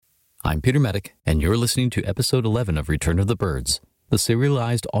I'm Peter Medic, and you're listening to Episode 11 of Return of the Birds, the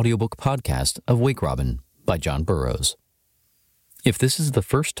serialized audiobook podcast of Wake Robin by John Burroughs. If this is the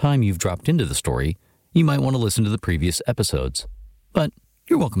first time you've dropped into the story, you might want to listen to the previous episodes, but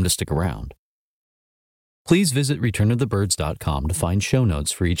you're welcome to stick around. Please visit returnofthebirds.com to find show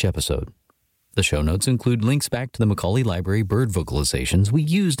notes for each episode. The show notes include links back to the Macaulay Library bird vocalizations we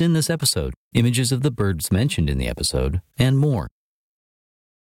used in this episode, images of the birds mentioned in the episode, and more.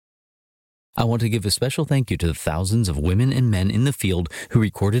 I want to give a special thank you to the thousands of women and men in the field who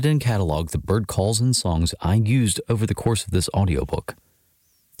recorded and cataloged the bird calls and songs I used over the course of this audiobook.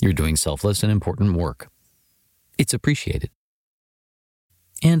 You're doing selfless and important work. It's appreciated.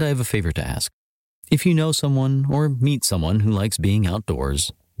 And I have a favor to ask. If you know someone or meet someone who likes being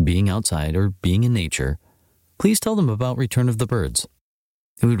outdoors, being outside, or being in nature, please tell them about Return of the Birds.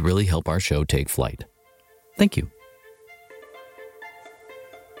 It would really help our show take flight. Thank you.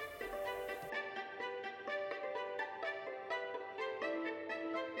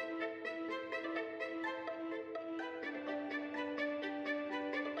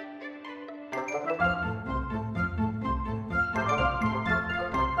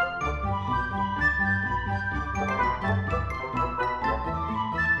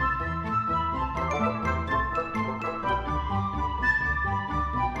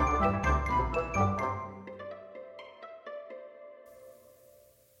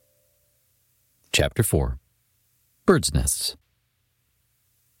 Chapter 4. Birds' Nests.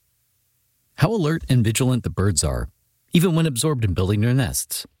 How alert and vigilant the birds are, even when absorbed in building their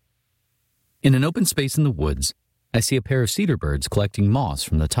nests. In an open space in the woods, I see a pair of cedar birds collecting moss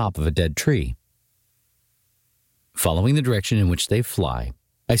from the top of a dead tree. Following the direction in which they fly,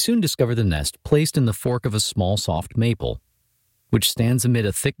 I soon discover the nest placed in the fork of a small soft maple, which stands amid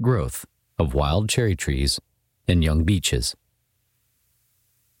a thick growth of wild cherry trees and young beeches.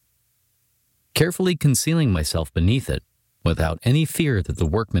 Carefully concealing myself beneath it, without any fear that the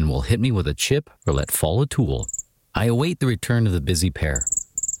workmen will hit me with a chip or let fall a tool, I await the return of the busy pair.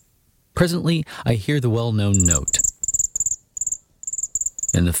 Presently, I hear the well-known note,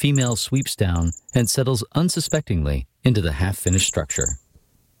 and the female sweeps down and settles unsuspectingly into the half-finished structure.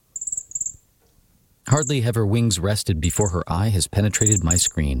 Hardly have her wings rested before her eye has penetrated my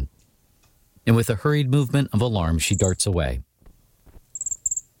screen, and with a hurried movement of alarm she darts away.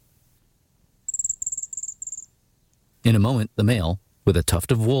 In a moment, the male, with a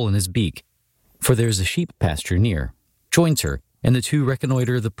tuft of wool in his beak, for there is a sheep pasture near, joins her, and the two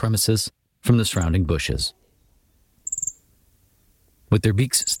reconnoiter the premises from the surrounding bushes. With their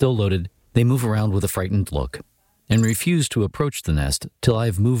beaks still loaded, they move around with a frightened look, and refuse to approach the nest till I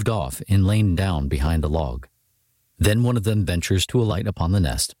have moved off and lain down behind a log. Then one of them ventures to alight upon the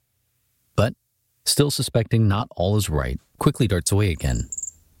nest, but, still suspecting not all is right, quickly darts away again.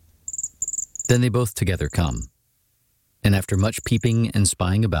 Then they both together come, and after much peeping and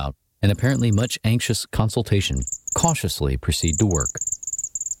spying about, and apparently much anxious consultation, cautiously proceed to work.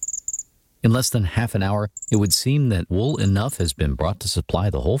 In less than half an hour, it would seem that wool enough has been brought to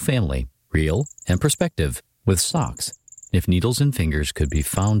supply the whole family, real and prospective, with socks, if needles and fingers could be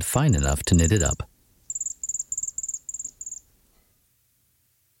found fine enough to knit it up.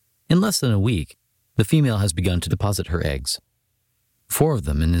 In less than a week, the female has begun to deposit her eggs. 4 of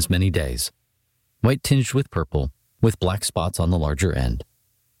them in as many days, white tinged with purple, with black spots on the larger end.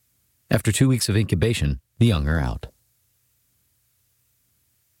 After 2 weeks of incubation, the young are out.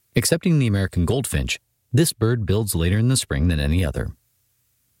 Excepting the American goldfinch, this bird builds later in the spring than any other.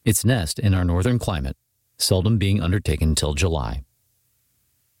 Its nest in our northern climate, seldom being undertaken till July.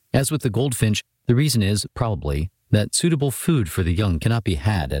 As with the goldfinch, the reason is, probably, that suitable food for the young cannot be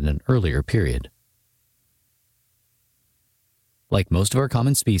had at an earlier period. Like most of our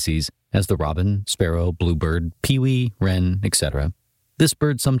common species, as the robin, sparrow, bluebird, pewee, wren, etc., this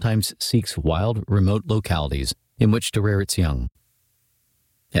bird sometimes seeks wild, remote localities in which to rear its young.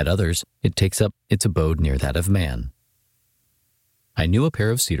 At others, it takes up its abode near that of man. I knew a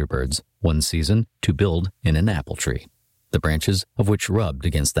pair of cedar birds, one season, to build in an apple tree, the branches of which rubbed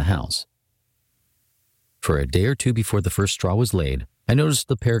against the house. For a day or two before the first straw was laid, I noticed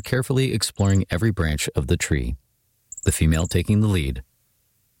the pair carefully exploring every branch of the tree, the female taking the lead,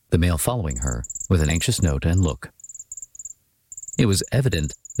 the male following her with an anxious note and look. It was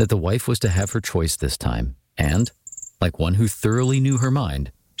evident that the wife was to have her choice this time, and, like one who thoroughly knew her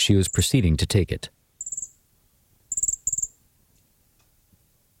mind, she was proceeding to take it.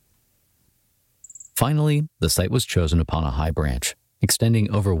 Finally, the site was chosen upon a high branch, extending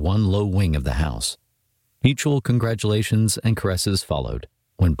over one low wing of the house. Mutual congratulations and caresses followed,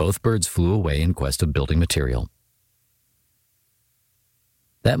 when both birds flew away in quest of building material.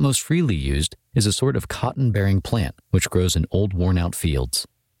 That most freely used is a sort of cotton-bearing plant which grows in old worn-out fields.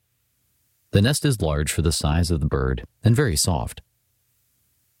 The nest is large for the size of the bird and very soft.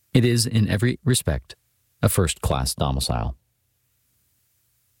 It is, in every respect, a first-class domicile.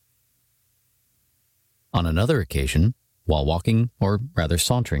 On another occasion, while walking, or rather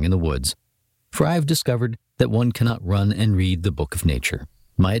sauntering in the woods, for I have discovered that one cannot run and read the book of nature,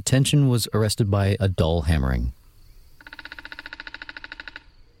 my attention was arrested by a dull hammering.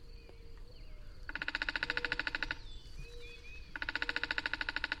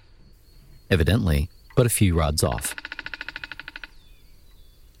 Evidently, but a few rods off.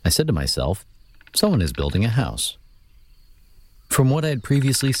 I said to myself, someone is building a house. From what I had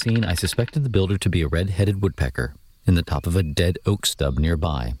previously seen, I suspected the builder to be a red-headed woodpecker in the top of a dead oak stub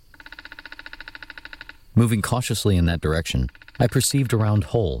nearby. Moving cautiously in that direction, I perceived a round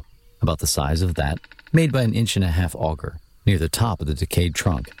hole, about the size of that, made by an 1.5-inch auger, near the top of the decayed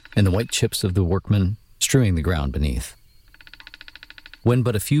trunk, and the white chips of the workmen strewing the ground beneath. When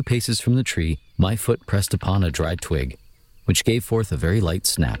but a few paces from the tree, my foot pressed upon a dry twig, which gave forth a very light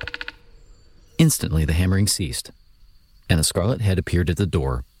snap. Instantly the hammering ceased, and a scarlet head appeared at the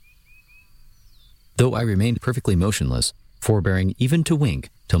door. Though I remained perfectly motionless, forbearing even to wink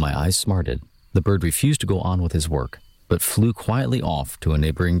till my eyes smarted, the bird refused to go on with his work, but flew quietly off to a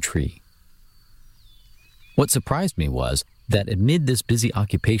neighboring tree. What surprised me was that amid this busy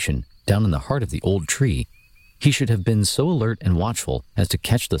occupation, down in the heart of the old tree, he should have been so alert and watchful as to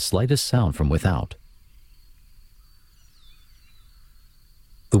catch the slightest sound from without.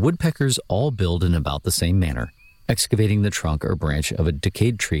 The woodpeckers all build in about the same manner, excavating the trunk or branch of a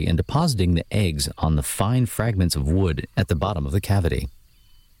decayed tree and depositing the eggs on the fine fragments of wood at the bottom of the cavity.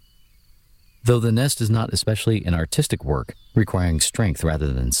 Though the nest is not especially an artistic work, requiring strength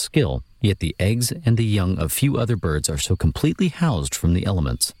rather than skill, yet the eggs and the young of few other birds are so completely housed from the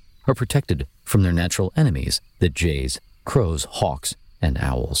elements, or protected from their natural enemies, the jays, crows, hawks, and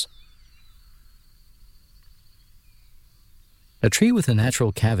owls. A tree with a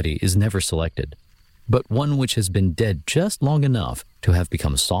natural cavity is never selected, but one which has been dead just long enough to have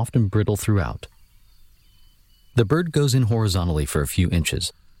become soft and brittle throughout. The bird goes in horizontally for a few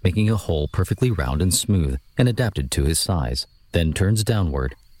inches, making a hole perfectly round and smooth and adapted to his size, then turns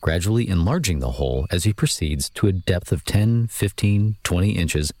downward, gradually enlarging the hole as he proceeds to a depth of 10, 15, 20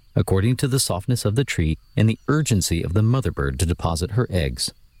 inches, according to the softness of the tree and the urgency of the mother bird to deposit her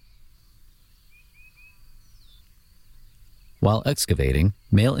eggs. While excavating,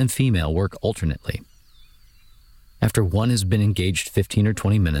 male and female work alternately. After one has been engaged 15 or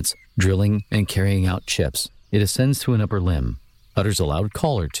 20 minutes, drilling and carrying out chips, it ascends to an upper limb, utters a loud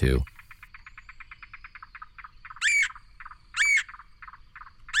call or two,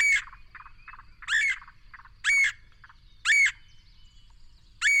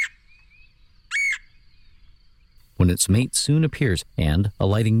 when its mate soon appears and,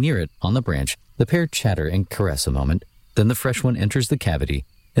 alighting near it on the branch, the pair chatter and caress a moment, then the fresh one enters the cavity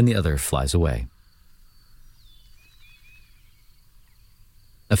and the other flies away.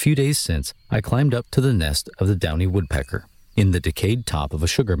 A few days since, I climbed up to the nest of the downy woodpecker in the decayed top of a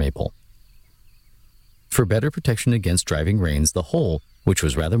sugar maple. For better protection against driving rains, the hole, which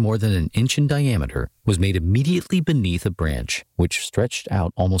was rather more than 1 inch in diameter, was made immediately beneath a branch which stretched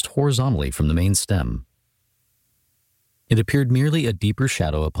out almost horizontally from the main stem. It appeared merely a deeper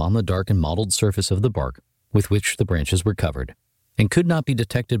shadow upon the dark and mottled surface of the bark with which the branches were covered, and could not be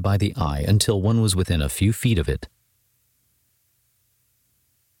detected by the eye until one was within a few feet of it.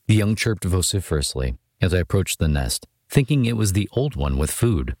 The young chirped vociferously as I approached the nest, thinking it was the old one with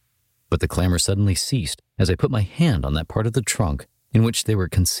food, but the clamor suddenly ceased as I put my hand on that part of the trunk in which they were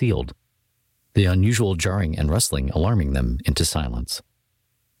concealed, the unusual jarring and rustling alarming them into silence.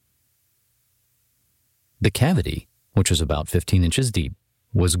 The cavity, which was about 15 inches deep,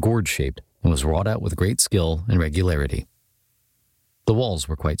 was gourd-shaped and was wrought out with great skill and regularity. The walls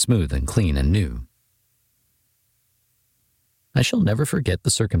were quite smooth and clean and new. I shall never forget the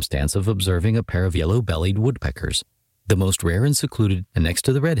circumstance of observing a pair of yellow-bellied woodpeckers, the most rare and secluded, and next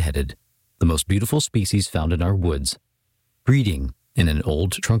to the red-headed, the most beautiful species found in our woods, breeding in an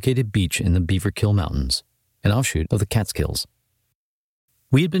old truncated beech in the Beaverkill Mountains, an offshoot of the Catskills.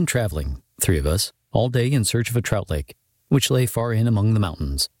 We had been traveling, 3 of us, all day in search of a trout lake, which lay far in among the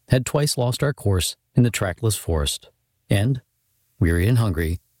mountains, had twice lost our course in the trackless forest, and, weary and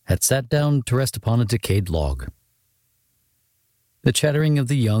hungry, had sat down to rest upon a decayed log. The chattering of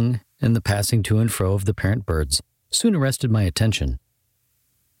the young and the passing to and fro of the parent birds soon arrested my attention.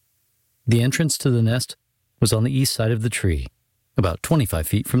 The entrance to the nest was on the east side of the tree, about 25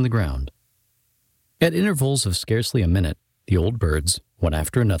 feet from the ground. At intervals of scarcely a minute, the old birds, one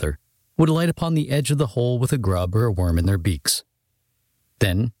after another, would alight upon the edge of the hole with a grub or a worm in their beaks.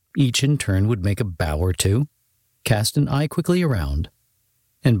 Then each in turn would make a bow or two, cast an eye quickly around,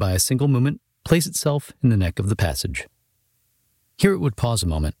 and by a single movement place itself in the neck of the passage. Here it would pause a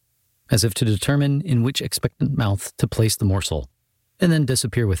moment, as if to determine in which expectant mouth to place the morsel, and then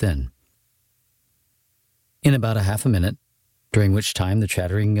disappear within. In about a half a minute, during which time the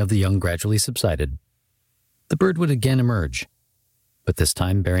chattering of the young gradually subsided, the bird would again emerge, but this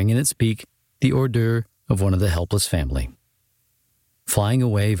time bearing in its beak the hors d'oeuvre of one of the helpless family. Flying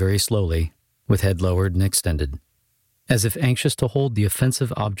away very slowly, with head lowered and extended, as if anxious to hold the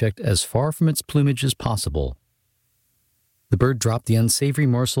offensive object as far from its plumage as possible, the bird dropped the unsavory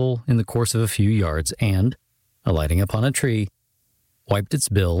morsel in the course of a few yards and, alighting upon a tree, wiped its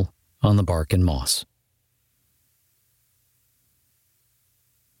bill on the bark and moss.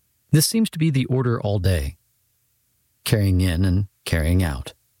 This seems to be the order all day, carrying in and carrying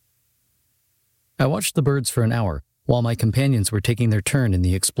out. I watched the birds for an hour while my companions were taking their turn in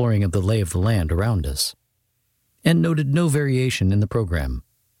the exploring of the lay of the land around us, and noted no variation in the program.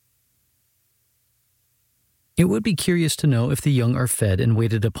 It would be curious to know if the young are fed and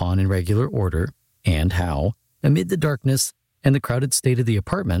waited upon in regular order, and how, amid the darkness and the crowded state of the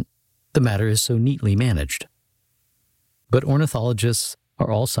apartment, the matter is so neatly managed. But ornithologists are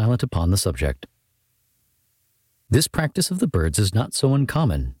all silent upon the subject. This practice of the birds is not so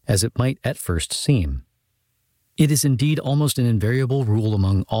uncommon as it might at first seem. It is indeed almost an invariable rule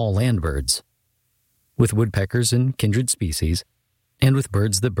among all land birds, with woodpeckers and kindred species, and with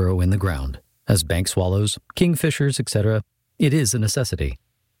birds that burrow in the ground, as bank swallows, kingfishers, etc. It is a necessity.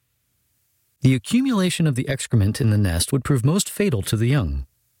 The accumulation of the excrement in the nest would prove most fatal to the young.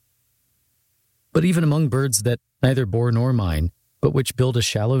 But even among birds that neither bore nor mine, but which build a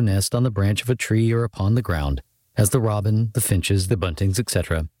shallow nest on the branch of a tree or upon the ground, as the robin, the finches, the buntings,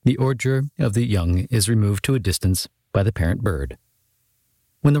 etc., the hors d'oeuvre of the young is removed to a distance by the parent bird.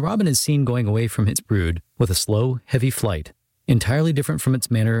 When the robin is seen going away from its brood with a slow, heavy flight, entirely different from its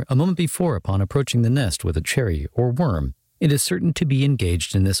manner a moment before upon approaching the nest with a cherry or worm, it is certain to be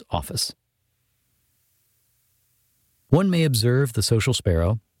engaged in this office. One may observe the social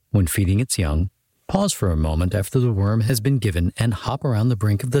sparrow, when feeding its young, pause for a moment after the worm has been given and hop around the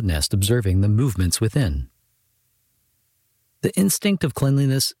brink of the nest observing the movements within. The instinct of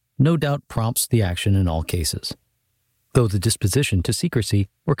cleanliness no doubt prompts the action in all cases, though the disposition to secrecy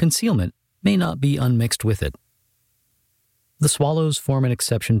or concealment may not be unmixed with it. The swallows form an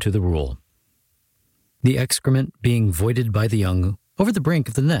exception to the rule. The excrement being voided by the young over the brink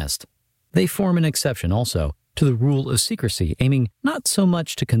of the nest, they form an exception also to the rule of secrecy, aiming not so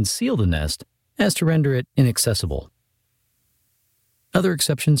much to conceal the nest as to render it inaccessible. Other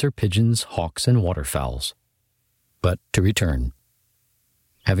exceptions are pigeons, hawks, and waterfowls. But to return.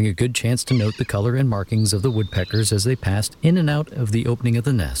 Having a good chance to note the color and markings of the woodpeckers as they passed in and out of the opening of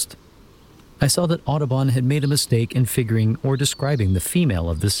the nest, I saw that Audubon had made a mistake in figuring or describing the female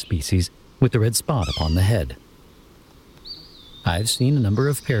of this species with the red spot upon the head. I've seen a number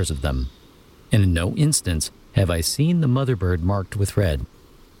of pairs of them, and in no instance have I seen the mother bird marked with red.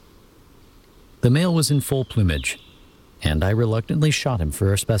 The male was in full plumage, and I reluctantly shot him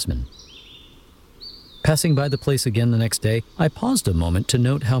for a specimen. Passing by the place again the next day, I paused a moment to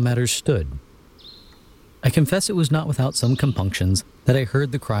note how matters stood. I confess it was not without some compunctions that I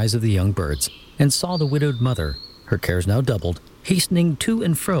heard the cries of the young birds and saw the widowed mother, her cares now doubled, hastening to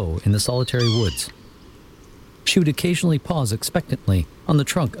and fro in the solitary woods. She would occasionally pause expectantly on the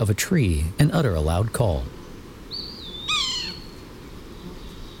trunk of a tree and utter a loud call.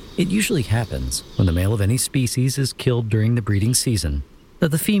 It usually happens, when the male of any species is killed during the breeding season, that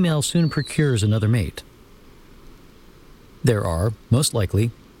the female soon procures another mate. There are, most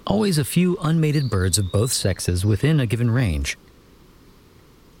likely, always a few unmated birds of both sexes within a given range,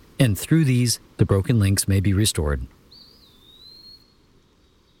 and through these the broken links may be restored.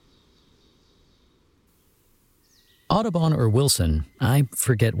 Audubon or Wilson, I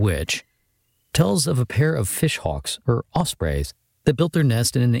forget which, tells of a pair of fish hawks or ospreys that built their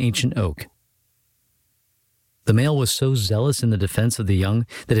nest in an ancient oak. The male was so zealous in the defense of the young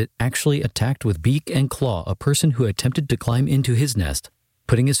that it actually attacked with beak and claw a person who attempted to climb into his nest,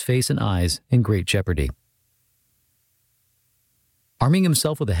 putting his face and eyes in great jeopardy. Arming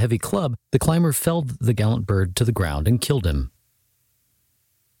himself with a heavy club, the climber felled the gallant bird to the ground and killed him.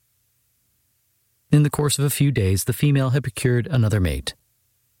 In the course of a few days, the female had procured another mate.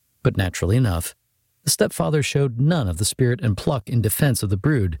 But naturally enough, the stepfather showed none of the spirit and pluck in defense of the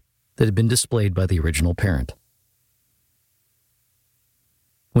brood that had been displayed by the original parent.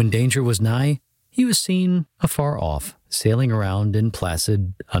 When danger was nigh, he was seen afar off, sailing around in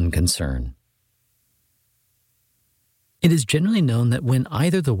placid unconcern. It is generally known that when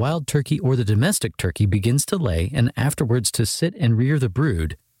either the wild turkey or the domestic turkey begins to lay and afterwards to sit and rear the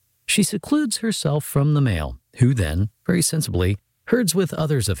brood, she secludes herself from the male, who then, very sensibly, herds with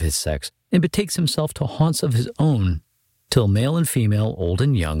others of his sex and betakes himself to haunts of his own, till male and female, old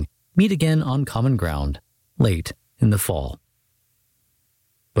and young, meet again on common ground, late in the fall.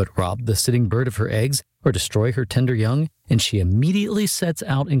 But rob the sitting bird of her eggs or destroy her tender young, and she immediately sets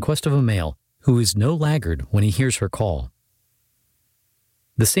out in quest of a male, who is no laggard when he hears her call.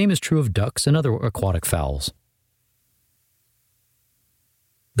 The same is true of ducks and other aquatic fowls.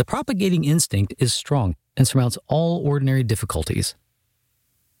 The propagating instinct is strong and surmounts all ordinary difficulties.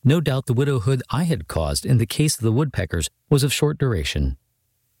 No doubt the widowhood I had caused in the case of the woodpeckers was of short duration,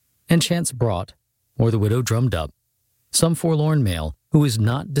 and chance brought, or the widow drummed up, some forlorn male who is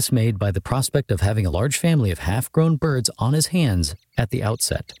not dismayed by the prospect of having a large family of half-grown birds on his hands at the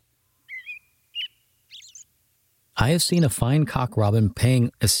outset. I have seen a fine cock robin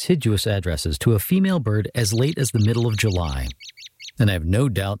paying assiduous addresses to a female bird as late as the middle of July, and I have no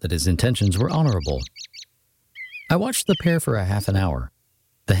doubt that his intentions were honorable. I watched the pair for a half an hour.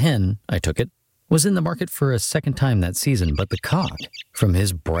 The hen, I took it, was in the market for a second time that season, but the cock, from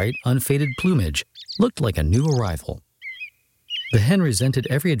his bright, unfaded plumage, looked like a new arrival. The hen resented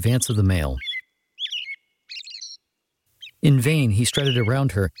every advance of the male. In vain he strutted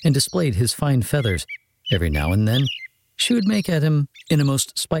around her and displayed his fine feathers. Every now and then she would make at him in a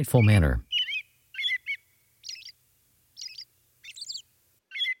most spiteful manner.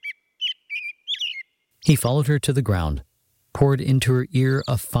 He followed her to the ground, poured into her ear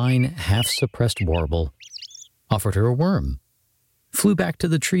a fine, half-suppressed warble, offered her a worm, flew back to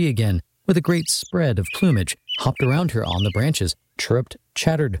the tree again with a great spread of plumage, hopped around her on the branches, chirruped,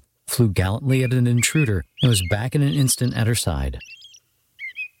 chattered, flew gallantly at an intruder, and was back in an instant at her side.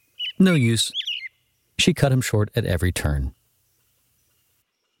 No use. She cut him short at every turn.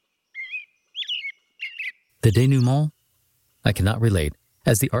 The denouement I cannot relate,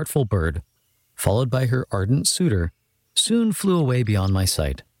 as the artful bird, followed by her ardent suitor, soon flew away beyond my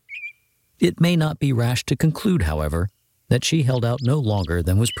sight. It may not be rash to conclude, however, that she held out no longer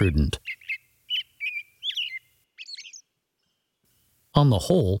than was prudent. On the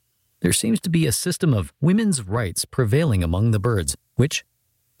whole, there seems to be a system of women's rights prevailing among the birds, which,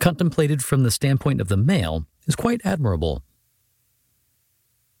 contemplated from the standpoint of the male, is quite admirable.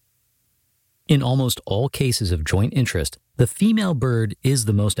 In almost all cases of joint interest, the female bird is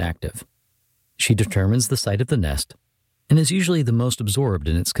the most active. She determines the site of the nest, and is usually the most absorbed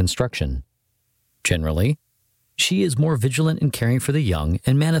in its construction. Generally, she is more vigilant in caring for the young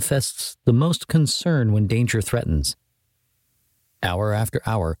and manifests the most concern when danger threatens. Hour after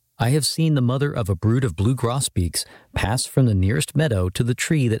hour, I have seen the mother of a brood of blue grosbeaks pass from the nearest meadow to the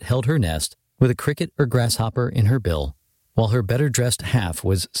tree that held her nest with a cricket or grasshopper in her bill, while her better-dressed half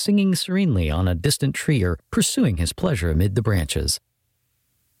was singing serenely on a distant tree or pursuing his pleasure amid the branches.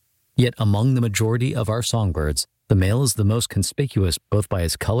 Yet among the majority of our songbirds, the male is the most conspicuous both by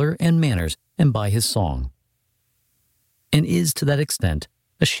his color and manners and by his song, and is to that extent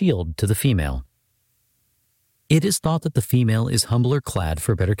a shield to the female. It is thought that the female is humbler clad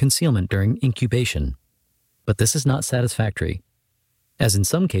for better concealment during incubation, but this is not satisfactory, as in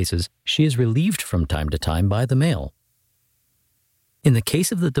some cases she is relieved from time to time by the male. In the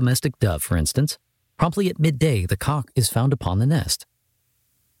case of the domestic dove, for instance, promptly at midday the cock is found upon the nest.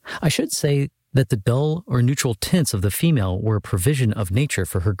 I should say that the dull or neutral tints of the female were a provision of nature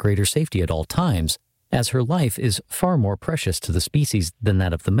for her greater safety at all times, as her life is far more precious to the species than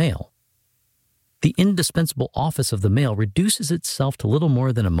that of the male. The indispensable office of the male reduces itself to little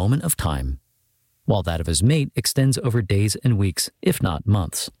more than a moment of time, while that of his mate extends over days and weeks, if not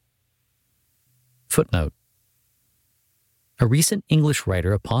months. Footnote. A recent English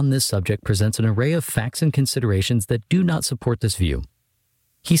writer upon this subject presents an array of facts and considerations that do not support this view.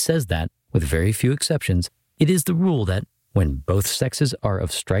 He says that, with very few exceptions, it is the rule that, when both sexes are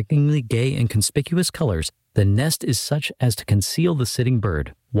of strikingly gay and conspicuous colors, the nest is such as to conceal the sitting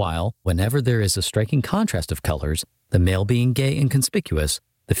bird, while, whenever there is a striking contrast of colors, the male being gay and conspicuous,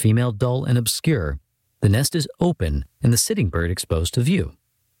 the female dull and obscure, the nest is open and the sitting bird exposed to view.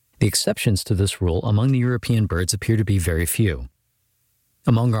 The exceptions to this rule among the European birds appear to be very few.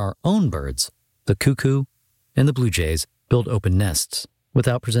 Among our own birds, the cuckoo and the blue jays build open nests,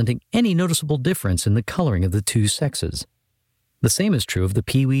 without presenting any noticeable difference in the coloring of the two sexes. The same is true of the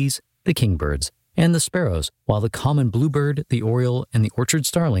pewees, the kingbirds, and the sparrows, while the common bluebird, the oriole, and the orchard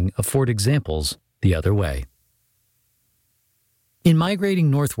starling afford examples the other way. In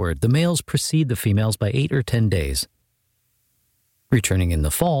migrating northward, the males precede the females by 8 or 10 days. Returning in the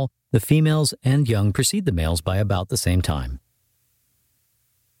fall, the females and young precede the males by about the same time.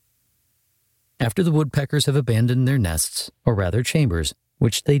 After the woodpeckers have abandoned their nests, or rather chambers,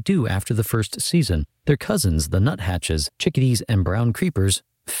 which they do after the first season, their cousins, the nuthatches, chickadees, and brown creepers,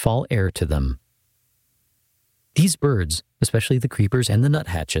 fall heir to them. These birds, especially the creepers and the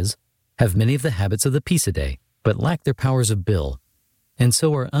nuthatches, have many of the habits of the Peacidae, but lack their powers of bill, and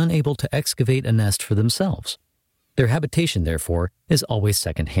so are unable to excavate a nest for themselves. Their habitation, therefore, is always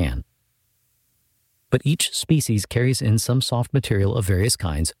second-hand. But each species carries in some soft material of various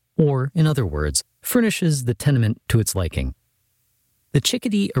kinds, or, in other words, furnishes the tenement to its liking. The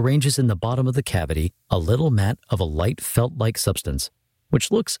chickadee arranges in the bottom of the cavity a little mat of a light felt-like substance,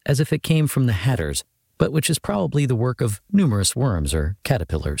 which looks as if it came from the hatters, but which is probably the work of numerous worms or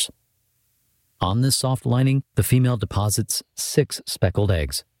caterpillars. On this soft lining, the female deposits 6 speckled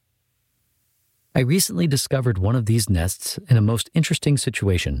eggs. I recently discovered one of these nests in a most interesting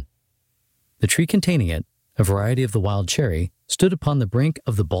situation. The tree containing it, a variety of the wild cherry, stood upon the brink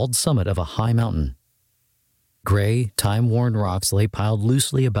of the bald summit of a high mountain. Gray, time-worn rocks lay piled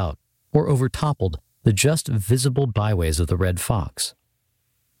loosely about, or overtoppled the just visible byways of the red fox.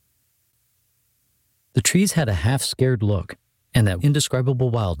 The trees had a half-scared look, and that indescribable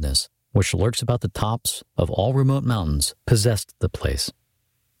wildness, which lurks about the tops of all remote mountains, possessed the place.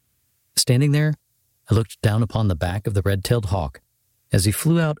 Standing there, I looked down upon the back of the red-tailed hawk as he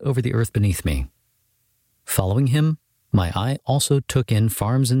flew out over the earth beneath me. Following him, my eye also took in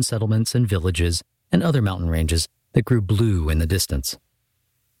farms and settlements and villages and other mountain ranges that grew blue in the distance.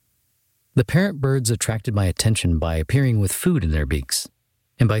 The parent birds attracted my attention by appearing with food in their beaks,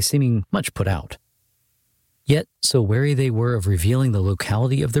 and by seeming much put out. Yet, so wary they were of revealing the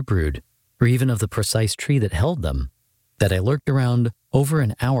locality of their brood, or even of the precise tree that held them, that I lurked around over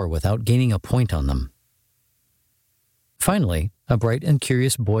an hour without gaining a point on them. Finally, a bright and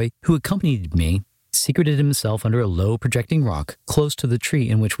curious boy who accompanied me secreted himself under a low projecting rock close to the tree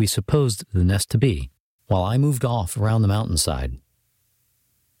in which we supposed the nest to be, while I moved off around the mountainside.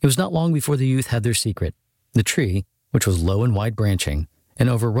 It was not long before the youth had their secret. The tree, which was low and wide-branching, and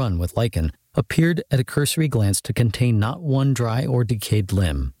overrun with lichen, appeared at a cursory glance to contain not one dry or decayed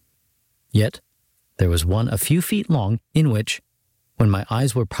limb. Yet there was one a few feet long in which, when my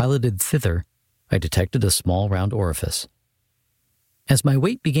eyes were piloted thither, I detected a small round orifice. As my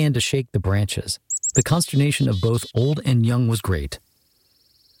weight began to shake the branches, the consternation of both old and young was great.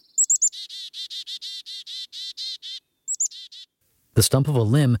 The stump of a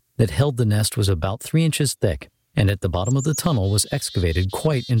limb that held the nest was about 3 inches thick, and at the bottom of the tunnel was excavated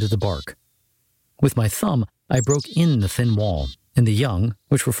quite into the bark. With my thumb, I broke in the thin wall, and the young,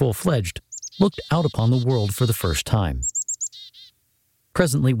 which were full-fledged, looked out upon the world for the first time.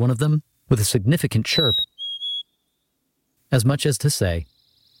 Presently one of them, with a significant chirp, as much as to say,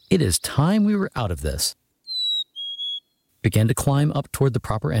 "It is time we were out of this," began to climb up toward the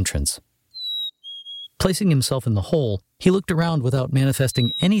proper entrance. Placing himself in the hole, he looked around without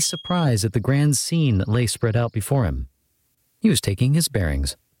manifesting any surprise at the grand scene that lay spread out before him. He was taking his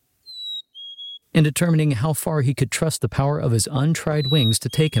bearings, and determining how far he could trust the power of his untried wings to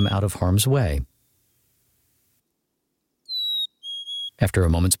take him out of harm's way. After a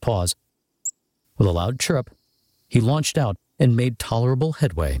moment's pause, with a loud chirrup, he launched out and made tolerable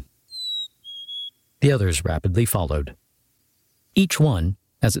headway. The others rapidly followed. Each one,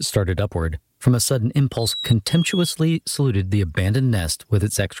 as it started upward, from a sudden impulse contemptuously saluted the abandoned nest with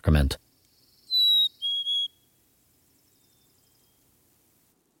its excrement.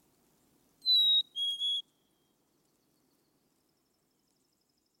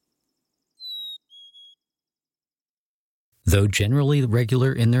 Though generally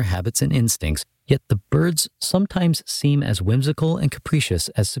regular in their habits and instincts, yet the birds sometimes seem as whimsical and capricious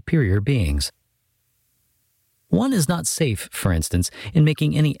as superior beings. One is not safe, for instance, in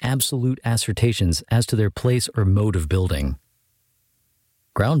making any absolute assertions as to their place or mode of building.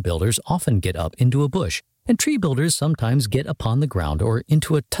 Ground builders often get up into a bush, and tree builders sometimes get upon the ground or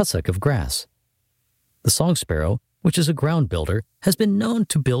into a tussock of grass. The song sparrow, which is a ground builder, has been known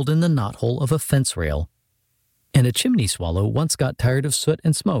to build in the knothole of a fence rail, and a chimney swallow once got tired of soot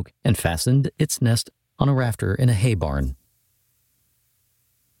and smoke and fastened its nest on a rafter in a hay barn.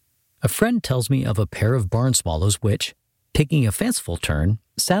 A friend tells me of a pair of barn swallows which, taking a fanciful turn,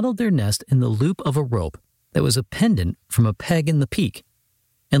 saddled their nest in the loop of a rope that was a pendant from a peg in the peak,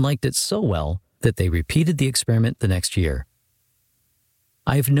 and liked it so well that they repeated the experiment the next year.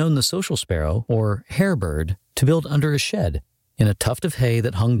 I have known the social sparrow, or hairbird, to build under a shed, in a tuft of hay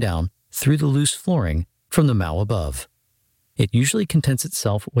that hung down through the loose flooring from the mow above. it usually contents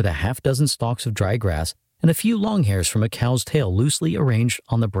itself with a half-dozen stalks of dry grass and a few long hairs from a cow's tail loosely arranged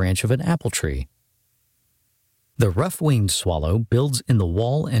on the branch of an apple tree. The rough-winged swallow builds in the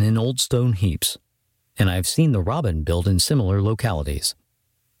wall and in old stone heaps, and I have seen the robin build in similar localities.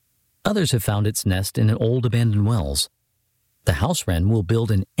 Others have found its nest in old abandoned wells. The house wren will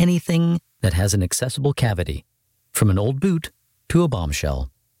build in anything that has an accessible cavity, from an old boot to a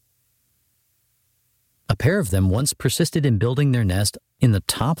bombshell. A pair of them once persisted in building their nest in the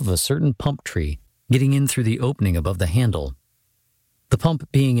top of a certain pump tree, getting in through the opening above the handle. The pump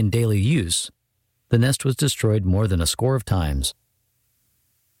being in daily use, the nest was destroyed more than a score of times.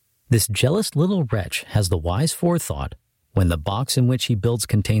 This jealous little wretch has the wise forethought, when the box in which he builds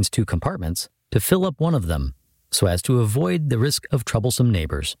contains 2 compartments, to fill up one of them, so as to avoid the risk of troublesome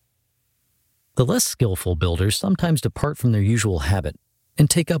neighbors. The less skillful builders sometimes depart from their usual habit and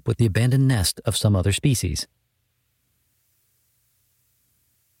take up with the abandoned nest of some other species.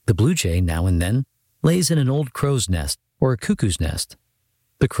 The blue jay now and then lays in an old crow's nest or a cuckoo's nest.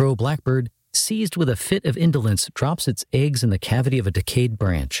 The crow blackbird, seized with a fit of indolence, drops its eggs in the cavity of a decayed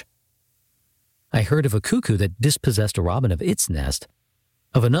branch. I heard of a cuckoo that dispossessed a robin of its nest,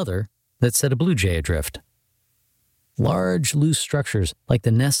 of another that set a blue jay adrift. Large, loose structures like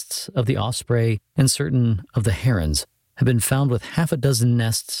the nests of the osprey and certain of the herons have been found with half a dozen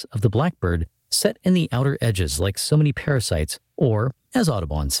nests of the blackbird set in the outer edges like so many parasites, or, as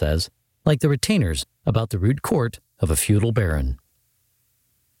Audubon says, like the retainers about the rude court of a feudal baron.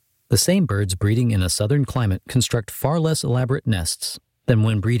 The same birds breeding in a southern climate construct far less elaborate nests than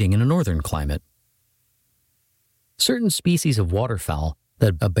when breeding in a northern climate. Certain species of waterfowl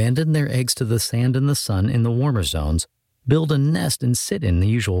that abandon their eggs to the sand and the sun in the warmer zones build a nest and sit in the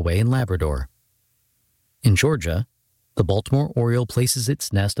usual way in Labrador. In Georgia, the Baltimore oriole places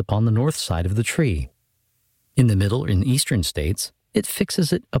its nest upon the north side of the tree. In the middle and eastern states, it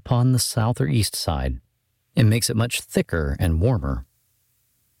fixes it upon the south or east side and makes it much thicker and warmer.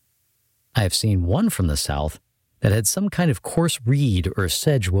 I have seen one from the south that had some kind of coarse reed or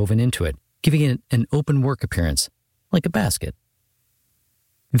sedge woven into it, giving it an open work appearance, like a basket.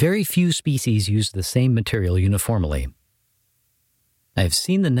 Very few species use the same material uniformly. I have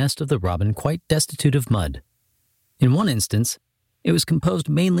seen the nest of the robin quite destitute of mud. In one instance, it was composed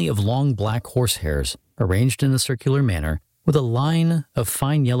mainly of long black horsehairs, arranged in a circular manner, with a line of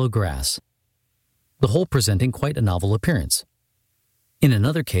fine yellow grass, the whole presenting quite a novel appearance. In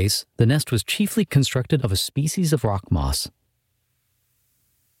another case, the nest was chiefly constructed of a species of rock moss.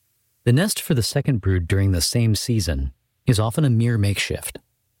 The nest for the second brood during the same season is often a mere makeshift.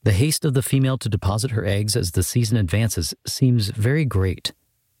 The haste of the female to deposit her eggs as the season advances seems very great,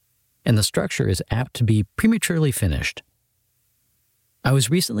 and the structure is apt to be prematurely finished. I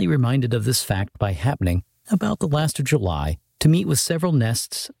was recently reminded of this fact by happening, about the last of July, to meet with several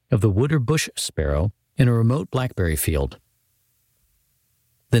nests of the wood or bush sparrow in a remote blackberry field.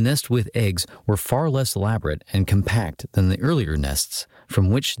 The nests with eggs were far less elaborate and compact than the earlier nests from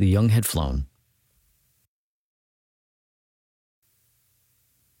which the young had flown.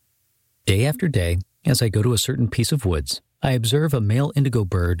 Day after day, as I go to a certain piece of woods, I observe a male indigo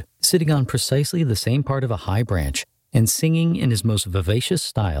bird sitting on precisely the same part of a high branch and singing in his most vivacious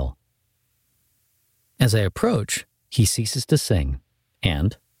style. As I approach, he ceases to sing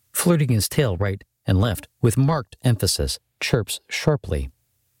and, flirting his tail right and left with marked emphasis, chirps sharply.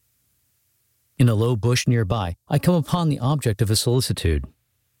 In a low bush nearby, I come upon the object of his solicitude.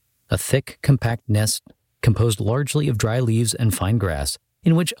 A thick, compact nest composed largely of dry leaves and fine grass,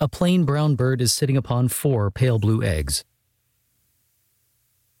 in which a plain brown bird is sitting upon 4 pale blue eggs.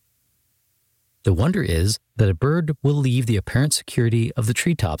 The wonder is that a bird will leave the apparent security of the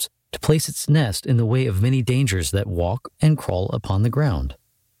treetops to place its nest in the way of many dangers that walk and crawl upon the ground.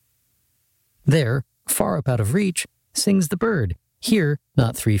 There, far up out of reach, sings the bird. Here,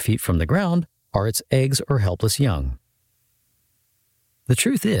 not 3 feet from the ground, are its eggs or helpless young. The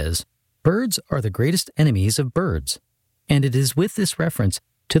truth is, birds are the greatest enemies of birds, and it is with this reference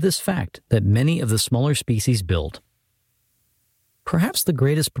to this fact that many of the smaller species build. Perhaps the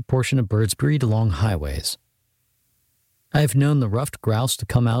greatest proportion of birds breed along highways. I have known the ruffed grouse to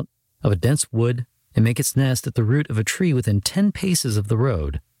come out of a dense wood and make its nest at the root of a tree within 10 paces of the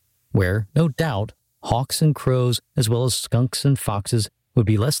road, where, no doubt, hawks and crows, as well as skunks and foxes, would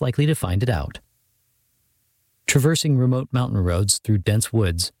be less likely to find it out. Traversing remote mountain roads through dense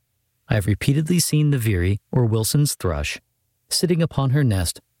woods, I have repeatedly seen the veery, or Wilson's thrush, sitting upon her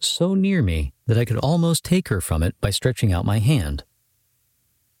nest so near me that I could almost take her from it by stretching out my hand.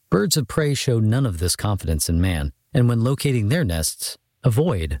 Birds of prey show none of this confidence in man, and when locating their nests,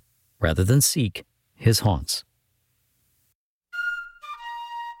 avoid, rather than seek, his haunts.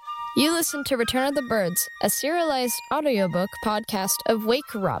 You listen to Return of the Birds, a serialized audiobook podcast of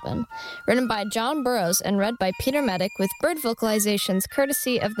Wake Robin, written by John Burroughs and read by Peter Medic with bird vocalizations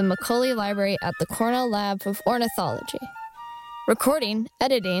courtesy of the Macaulay Library at the Cornell Lab of Ornithology. Recording,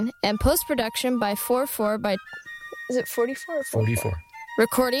 editing, and post-production by 44 by... Is it 44 or 44.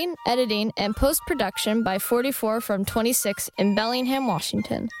 Recording, editing, and post-production by 44 from 26 in Bellingham,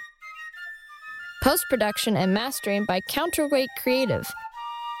 Washington. Post-production and mastering by Counterweight Creative.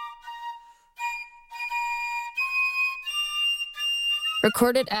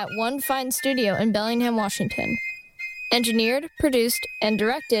 Recorded at One Fine Studio in Bellingham, Washington. Engineered, produced, and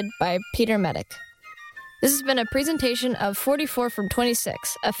directed by Peter Medic. This has been a presentation of 44 from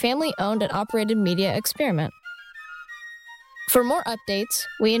 26, a family-owned and operated media experiment. For more updates,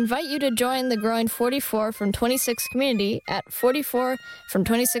 we invite you to join the growing 44 from 26 community at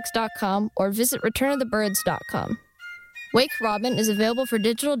 44from26.com or visit returnofthebirds.com. Wake Robin is available for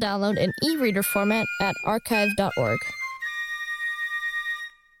digital download in e-reader format at archive.org.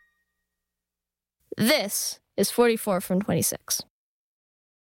 This is 44 from 26.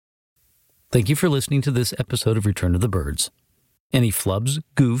 Thank you for listening to this episode of Return of the Birds. Any flubs,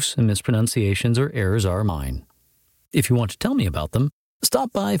 goofs, and mispronunciations or errors are mine. If you want to tell me about them,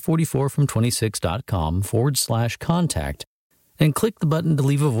 stop by 44from26.com/contact and click the button to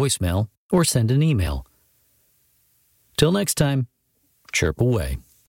leave a voicemail or send an email. Till next time, chirp away.